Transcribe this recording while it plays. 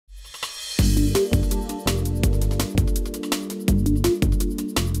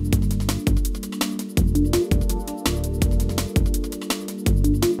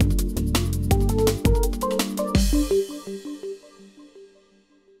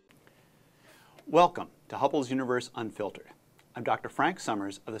Welcome to Hubble's Universe Unfiltered. I'm Dr. Frank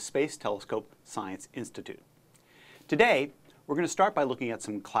Summers of the Space Telescope Science Institute. Today, we're going to start by looking at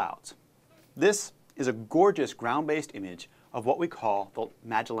some clouds. This is a gorgeous ground-based image of what we call the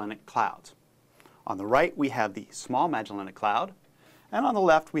Magellanic Clouds. On the right, we have the Small Magellanic Cloud, and on the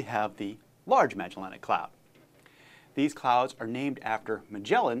left, we have the Large Magellanic Cloud. These clouds are named after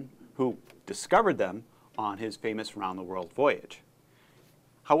Magellan, who discovered them on his famous round-the-world voyage.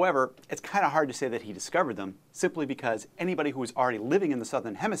 However, it's kind of hard to say that he discovered them simply because anybody who was already living in the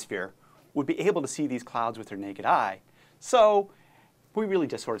southern hemisphere would be able to see these clouds with their naked eye. So we really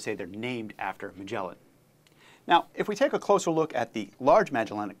just sort of say they're named after Magellan. Now, if we take a closer look at the Large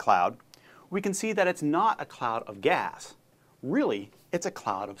Magellanic Cloud, we can see that it's not a cloud of gas. Really, it's a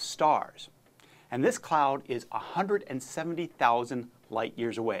cloud of stars. And this cloud is 170,000 light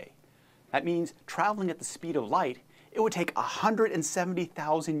years away. That means traveling at the speed of light, it would take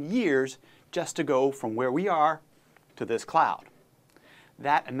 170,000 years just to go from where we are to this cloud.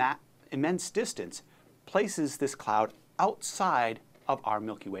 That immense distance places this cloud outside of our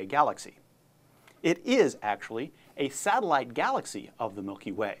Milky Way galaxy. It is actually a satellite galaxy of the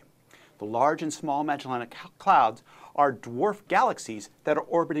Milky Way. The Large and Small Magellanic Clouds are dwarf galaxies that are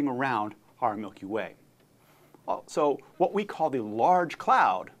orbiting around our Milky Way. So what we call the large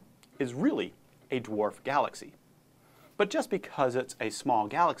cloud is really a dwarf galaxy. But just because it's a small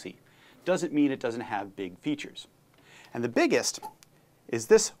galaxy doesn't mean it doesn't have big features. And the biggest is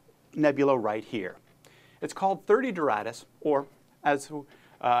this nebula right here. It's called 30 Doradus, or as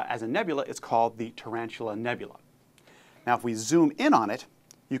a nebula, it's called the Tarantula Nebula. Now, if we zoom in on it,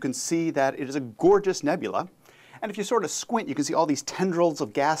 you can see that it is a gorgeous nebula. And if you sort of squint, you can see all these tendrils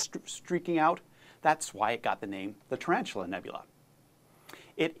of gas streaking out. That's why it got the name the Tarantula Nebula.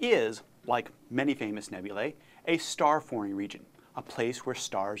 It is, like many famous nebulae, a star-forming region, a place where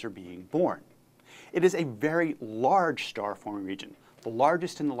stars are being born. It is a very large star-forming region, the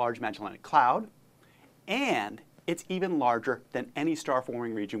largest in the Large Magellanic Cloud, and it's even larger than any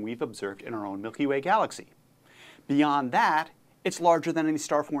star-forming region we've observed in our own Milky Way galaxy. Beyond that, it's larger than any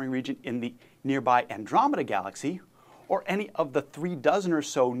star-forming region in the nearby Andromeda galaxy or any of the 36 or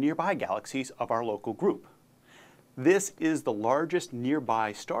so nearby galaxies of our local group. This is the largest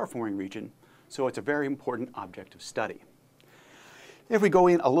nearby star-forming region, so it's a very important object of study. If we go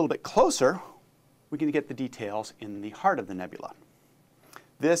in a little bit closer, we can get the details in the heart of the nebula.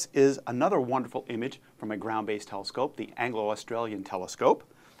 This is another wonderful image from a ground-based telescope, the Anglo-Australian telescope.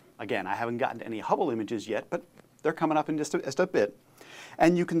 Again, I haven't gotten to any Hubble images yet, but they're coming up in just a bit.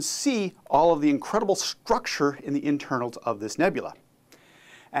 And you can see all of the incredible structure in the internals of this nebula.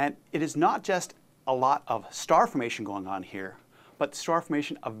 And it is not just a lot of star formation going on here, but star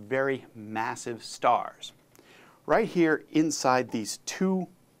formation of very massive stars. Right here inside these two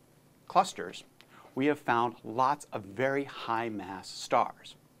clusters, we have found lots of very high mass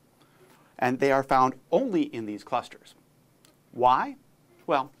stars. And they are found only in these clusters. Why?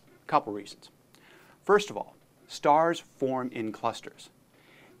 Well, a couple reasons. First of all, stars form in clusters.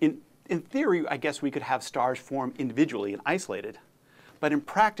 In theory, I guess we could have stars form individually and isolated, but in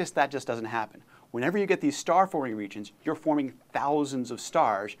practice that just doesn't happen. Whenever you get these star-forming regions, you're forming thousands of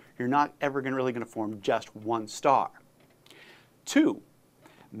stars. You're not ever really going to form just one star. Two,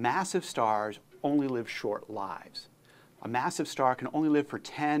 massive stars only live short lives. A massive star can only live for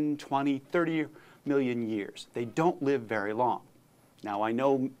 10, 20, 30 million years. They don't live very long. Now, I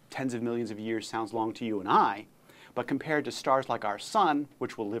know tens of millions of years sounds long to you and I, but compared to stars like our Sun,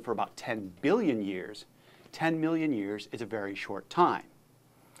 which will live for about 10 billion years, 10 million years is a very short time.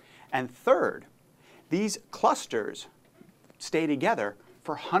 And third, these clusters stay together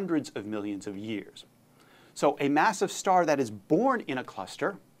for hundreds of millions of years. So a massive star that is born in a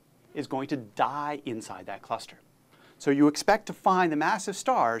cluster is going to die inside that cluster. So you expect to find the massive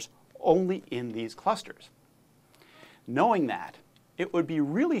stars only in these clusters. Knowing that, it would be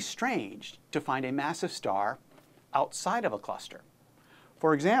really strange to find a massive star outside of a cluster.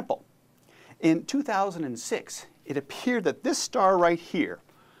 For example, in 2006, it appeared that this star right here,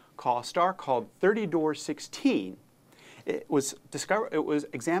 a star called 30 Dor 16, it was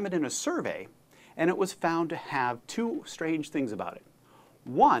examined in a survey, and it was found to have two strange things about it.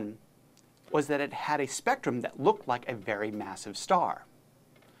 One was that it had a spectrum that looked like a very massive star.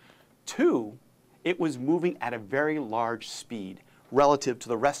 Two, it was moving at a very large speed relative to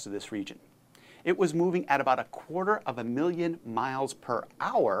the rest of this region. It was moving at about 250,000 miles per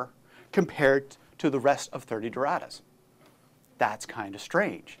hour compared to the rest of 30 Doradus. That's kind of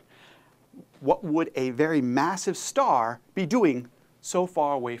strange. What would a very massive star be doing so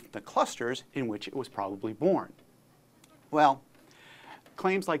far away from the clusters in which it was probably born? Well,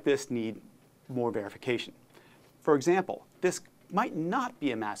 claims like this need more verification. For example, this might not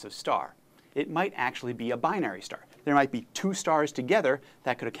be a massive star. It might actually be a binary star. There might be two stars together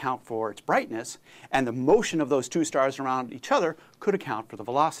that could account for its brightness, and the motion of those two stars around each other could account for the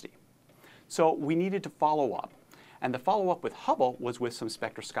velocity. So we needed to follow up, and the follow-up with Hubble was with some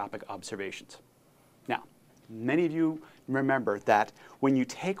spectroscopic observations. Now, many of you remember that when you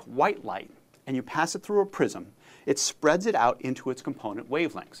take white light and you pass it through a prism, it spreads it out into its component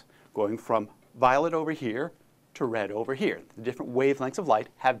wavelengths, going from violet over here to red over here. The different wavelengths of light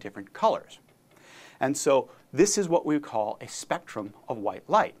have different colors. And so this is what we call a spectrum of white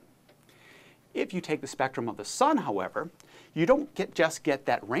light. If you take the spectrum of the sun, however, you don't just get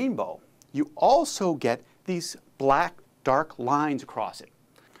that rainbow. You also get these black, dark lines across it.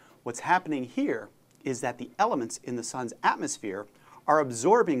 What's happening here is that the elements in the sun's atmosphere are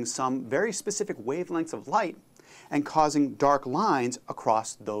absorbing some very specific wavelengths of light and causing dark lines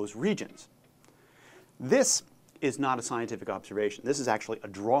across those regions. This is not a scientific observation. This is actually a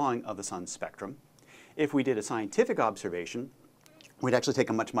drawing of the sun's spectrum. If we did a scientific observation, we'd actually take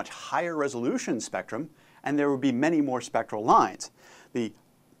a much, much higher resolution spectrum, and there would be many more spectral lines. The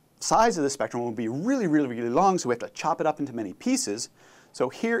size of the spectrum would be really, really, really long, so we have to chop it up into many pieces. So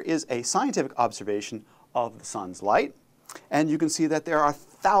here is a scientific observation of the sun's light, and you can see that there are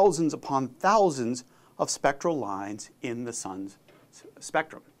thousands upon thousands of spectral lines in the sun's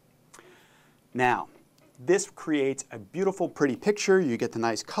spectrum. Now, this creates a beautiful, pretty picture. You get the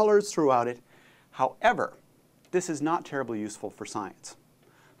nice colors throughout it. However, this is not terribly useful for science.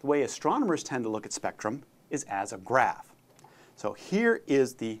 The way astronomers tend to look at spectrum is as a graph. So here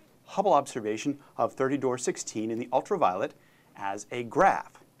is the Hubble observation of 30 Dor 16 in the ultraviolet as a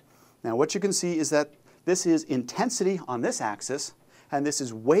graph. Now what you can see is that this is intensity on this axis, and this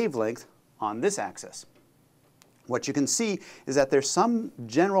is wavelength on this axis. What you can see is that there's some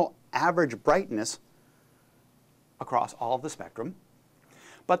general average brightness across all of the spectrum,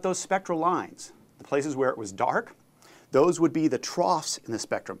 but those spectral lines, the places where it was dark, those would be the troughs in the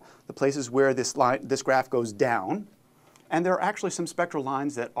spectrum, the places where this graph goes down, and there are actually some spectral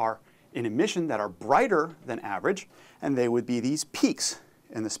lines that are in emission that are brighter than average, and they would be these peaks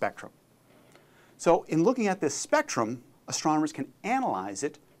in the spectrum. So in looking at this spectrum, astronomers can analyze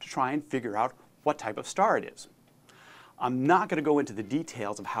it to try and figure out what type of star it is. I'm not going to go into the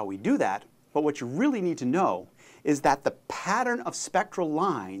details of how we do that, but what you really need to know is that the pattern of spectral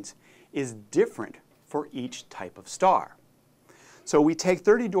lines is different for each type of star. So we take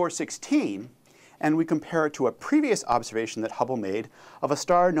 30 Dor 16 and we compare it to a previous observation that Hubble made of a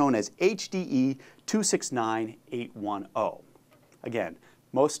star known as HDE 269810. Again,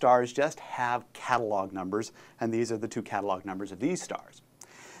 most stars just have catalog numbers, and these are the two catalog numbers of these stars.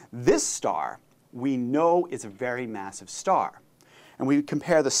 This star we know is a very massive star. And we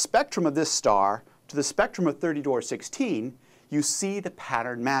compare the spectrum of this star to the spectrum of 30 Dor 16, you see the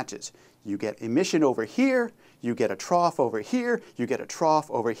pattern matches. You get emission over here, you get a trough over here, you get a trough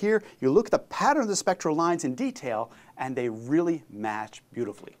over here. You look at the pattern of the spectral lines in detail, and they really match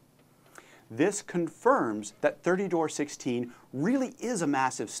beautifully. This confirms that 30 Dor 16 really is a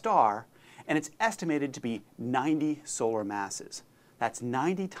massive star, and it's estimated to be 90 solar masses. That's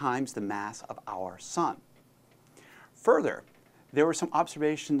 90 times the mass of our sun. Further, there were some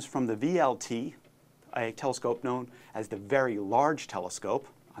observations from the VLT, a telescope known as the Very Large Telescope.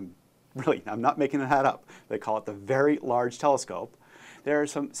 I'm not making that up. They call it the Very Large Telescope. There are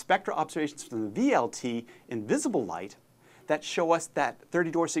some spectral observations from the VLT in visible light that show us that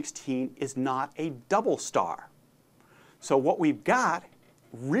 30 Dor 16 is not a double star. So what we've got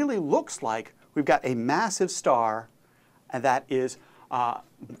really looks like we've got a massive star that is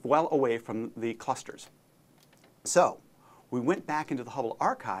well away from the clusters. So we went back into the Hubble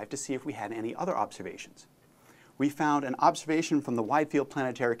archive to see if we had any other observations. We found an observation from the Wide Field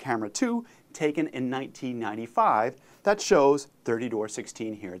Planetary Camera 2 taken in 1995 that shows 30 Dor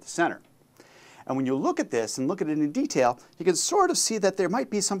 16 here at the center. And when you look at this and look at it in detail, you can sort of see that there might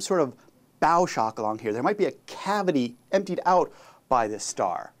be some sort of bow shock along here. There might be a cavity emptied out by this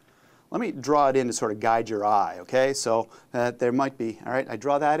star. Let me draw it in to sort of guide your eye, okay? So there might be, all right, I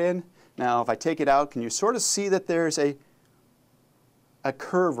draw that in. Now if I take it out, can you sort of see that there's a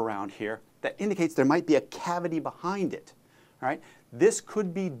curve around here that indicates there might be a cavity behind it, all right? This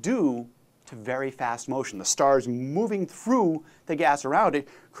could be due to very fast motion. The star is moving through the gas around it,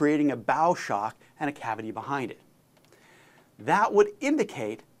 creating a bow shock and a cavity behind it. That would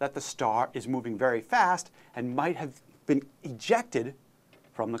indicate that the star is moving very fast and might have been ejected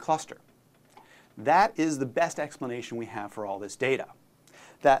from the cluster. That is the best explanation we have for all this data.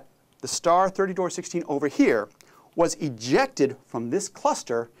 That the star 30 Dor 16 over here was ejected from this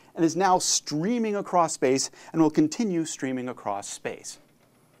cluster and is now streaming across space and will continue streaming across space.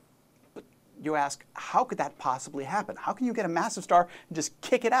 But you ask, how could that possibly happen? How can you get a massive star and just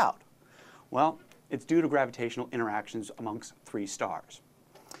kick it out? Well, it's due to gravitational interactions amongst three stars.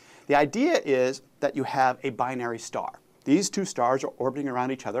 The idea is that you have a binary star. These two stars are orbiting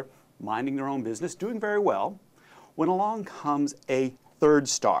around each other, minding their own business, doing very well, when along comes a third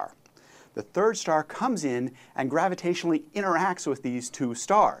star. The third star comes in and gravitationally interacts with these two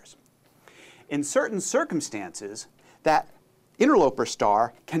stars. In certain circumstances, that interloper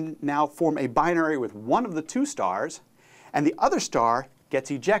star can now form a binary with one of the two stars, and the other star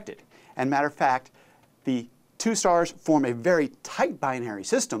gets ejected. And matter of fact, the two stars form a very tight binary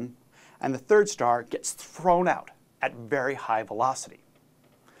system, and the third star gets thrown out at very high velocity.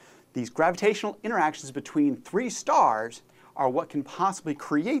 These gravitational interactions between three stars are what can possibly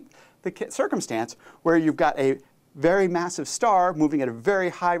create the circumstance where you've got a very massive star moving at a very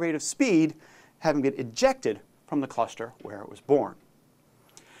high rate of speed, having been ejected from the cluster where it was born.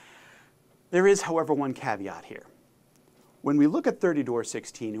 There is, however, one caveat here. When we look at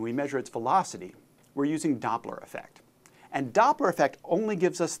 30-16 and we measure its velocity, we're using Doppler effect. And Doppler effect only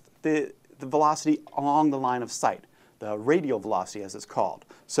gives us the velocity along the line of sight, the radial velocity as it's called.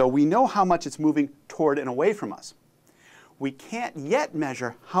 So we know how much it's moving toward and away from us. We can't yet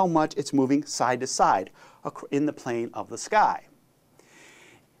measure how much it's moving side to side in the plane of the sky.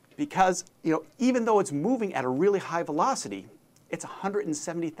 Because even though it's moving at a really high velocity, it's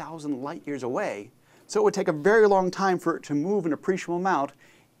 170,000 light years away, so it would take a very long time for it to move an appreciable amount,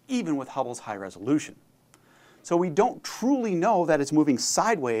 even with Hubble's high resolution. So we don't truly know that it's moving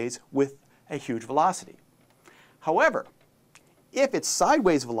sideways with a huge velocity. However, if its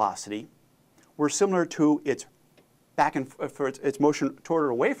sideways velocity were similar to its for its motion toward or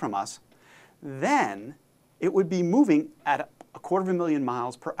away from us, then it would be moving at 250,000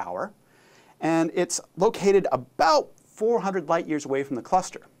 miles per hour, and it's located about 400 light years away from the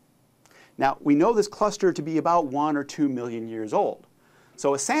cluster. Now, we know this cluster to be about 1 or 2 million years old.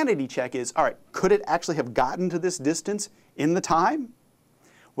 So a sanity check is, all right, could it actually have gotten to this distance in the time?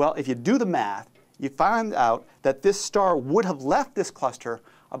 Well, if you do the math, you find out that this star would have left this cluster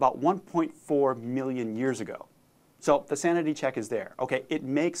about 1.4 million years ago. So the sanity check is there. Okay, it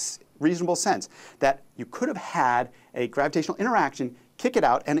makes reasonable sense that you could have had a gravitational interaction, kick it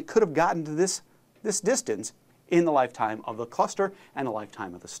out, and it could have gotten to this distance in the lifetime of the cluster and the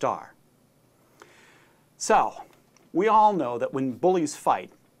lifetime of the star. So we all know that when bullies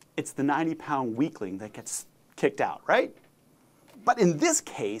fight, it's the 90-pound weakling that gets kicked out, right? But in this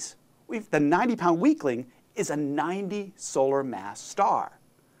case, the 90-pound weakling is a 90 solar mass star.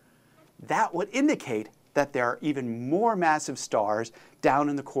 That would indicate that there are even more massive stars down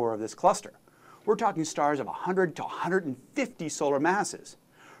in the core of this cluster. We're talking stars of 100 to 150 solar masses.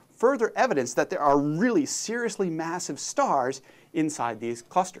 Further evidence that there are really seriously massive stars inside these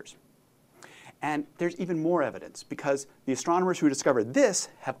clusters. And there's even more evidence because the astronomers who discovered this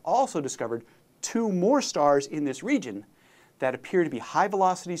have also discovered 2 more stars in this region that appear to be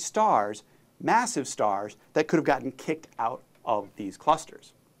high-velocity stars, massive stars, that could have gotten kicked out of these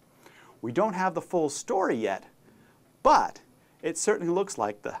clusters. We don't have the full story yet, but it certainly looks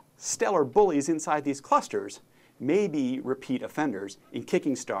like the stellar bullies inside these clusters may be repeat offenders in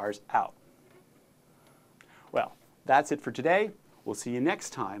kicking stars out. Well, that's it for today. We'll see you next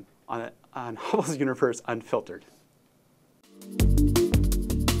time on Hubble's Universe Unfiltered.